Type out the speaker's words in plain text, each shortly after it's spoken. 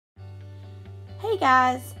Hey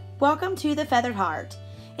guys, welcome to the Feathered Heart.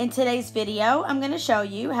 In today's video, I'm going to show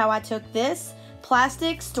you how I took this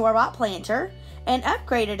plastic store-bought planter and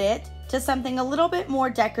upgraded it to something a little bit more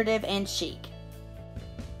decorative and chic.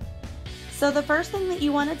 So the first thing that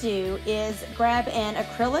you want to do is grab an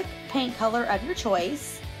acrylic paint color of your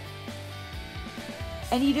choice,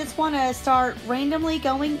 and you just want to start randomly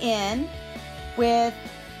going in with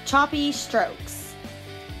choppy strokes.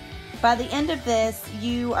 By the end of this,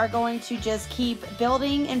 you are going to just keep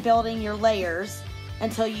building and building your layers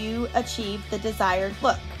until you achieve the desired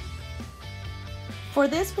look. For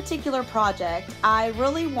this particular project, I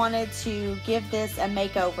really wanted to give this a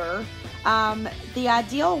makeover. The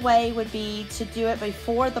ideal way would be to do it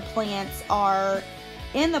before the plants are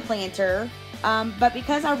in the planter, but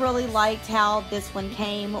because I really liked how this one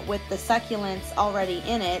came with the succulents already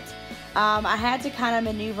in it, I had to kind of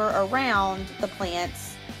maneuver around the plants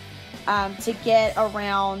to get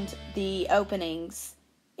around the openings.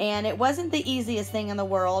 And it wasn't the easiest thing in the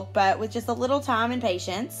world, but with just a little time and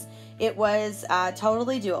patience, it was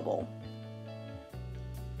totally doable.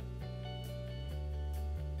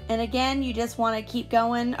 And again, you just want to keep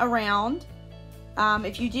going around.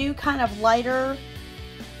 If you do kind of lighter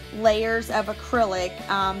layers of acrylic,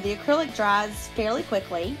 the acrylic dries fairly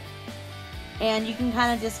quickly. And you can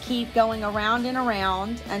kind of just keep going around and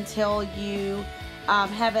around until you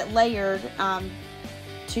have it layered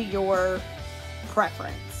to your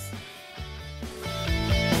preference.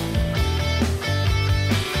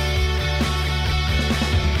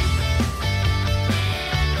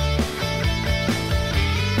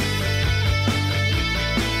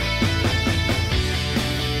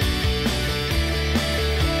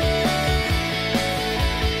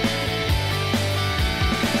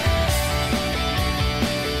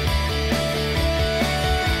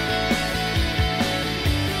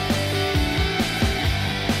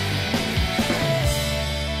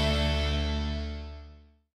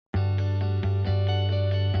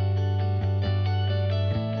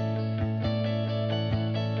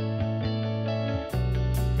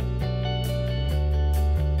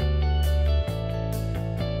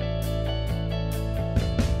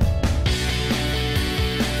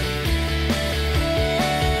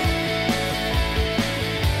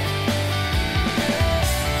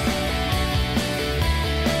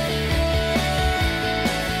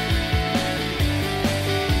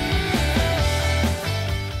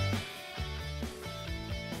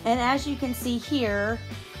 And as you can see here,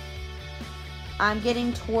 I'm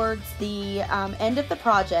getting towards the end of the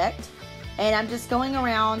project, and I'm just going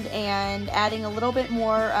around and adding a little bit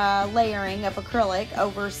more layering of acrylic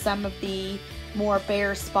over some of the more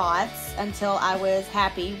bare spots until I was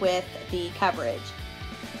happy with the coverage.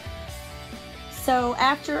 So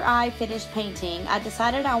after I finished painting, I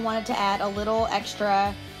decided I wanted to add a little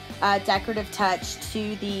extra decorative touch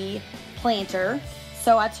to the planter.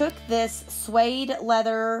 So I took this suede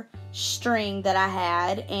leather string that I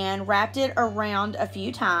had and wrapped it around a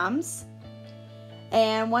few times.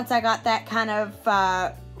 And once I got that kind of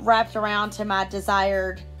wrapped around to my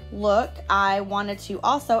desired look, I wanted to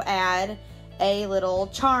also add a little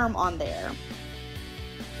charm on there.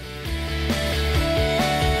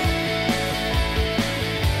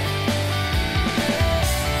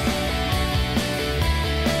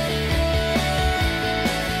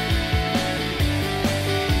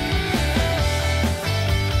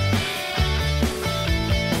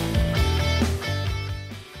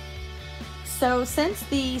 So since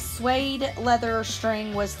the suede leather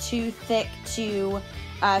string was too thick to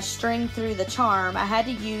string through the charm, I had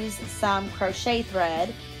to use some crochet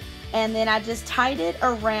thread, and then I just tied it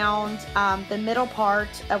around the middle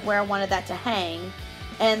part of where I wanted that to hang,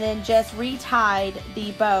 and then just retied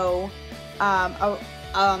the bow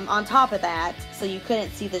on top of that so you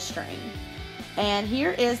couldn't see the string. And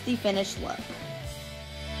here is the finished look.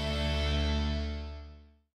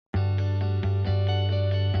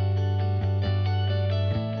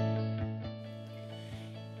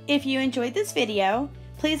 If you enjoyed this video,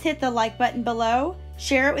 please hit the like button below,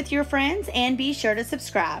 share it with your friends, and be sure to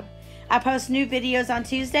subscribe. I post new videos on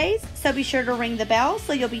Tuesdays, so be sure to ring the bell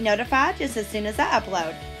so you'll be notified just as soon as I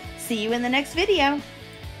upload. See you in the next video.